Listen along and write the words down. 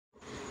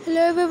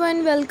Hello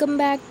everyone, welcome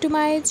back to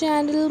my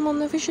channel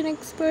Mama Fashion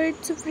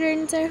Expert. So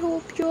friends, I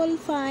hope you all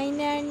fine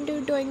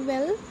and doing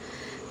well.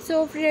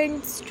 So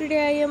friends,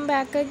 today I am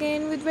back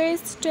again with very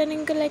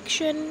stunning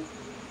collection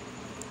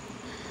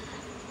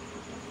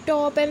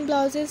top and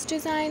blouses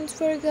designs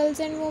for girls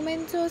and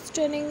women. So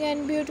stunning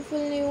and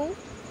beautiful new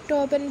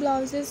top and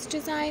blouses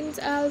designs.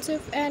 Also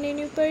if any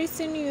new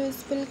person,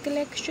 useful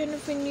collection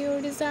of new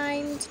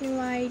designs, new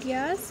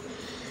ideas,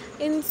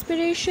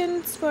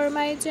 inspirations for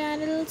my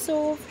channel.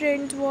 So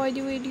friends, watch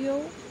the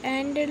video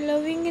and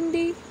loving in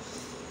the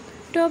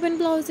top and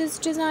blouses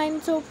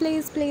design. So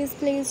please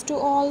to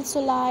also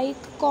like,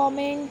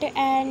 comment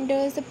and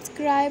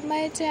subscribe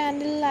my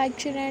channel, like,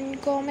 share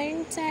and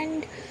comments.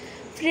 And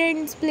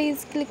friends,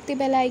 please click the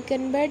bell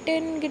icon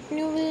button, get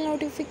new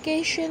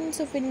notifications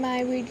of in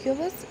my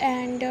videos.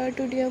 And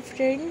to dear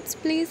friends,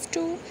 please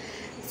to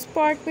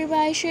support me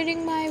by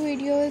sharing my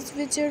videos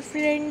with your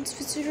friends,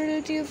 with your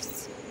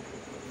relatives.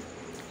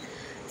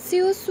 See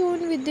you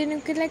soon with the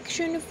new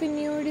collection of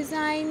new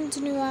designs,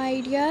 new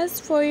ideas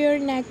for your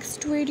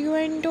next video.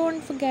 And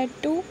don't forget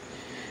to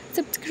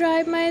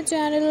subscribe my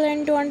channel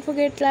and don't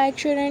forget like,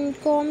 share and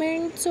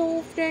comment.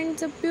 So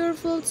friends, a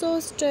beautiful,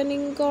 so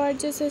stunning,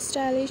 gorgeous,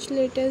 stylish,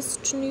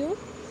 latest new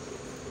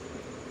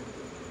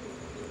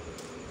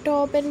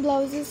top and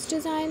blouses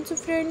design. So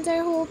friends, I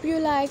hope you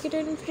like it,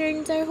 and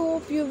friends, I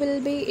hope you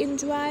will be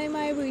enjoy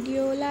my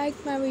video,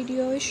 like my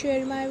video,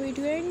 share my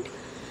video and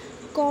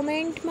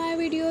comment my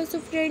videos. So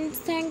friends,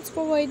 thanks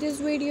for watching this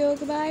video.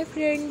 Goodbye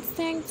friends,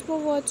 thanks for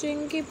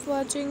watching, keep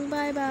watching,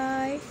 bye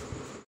bye.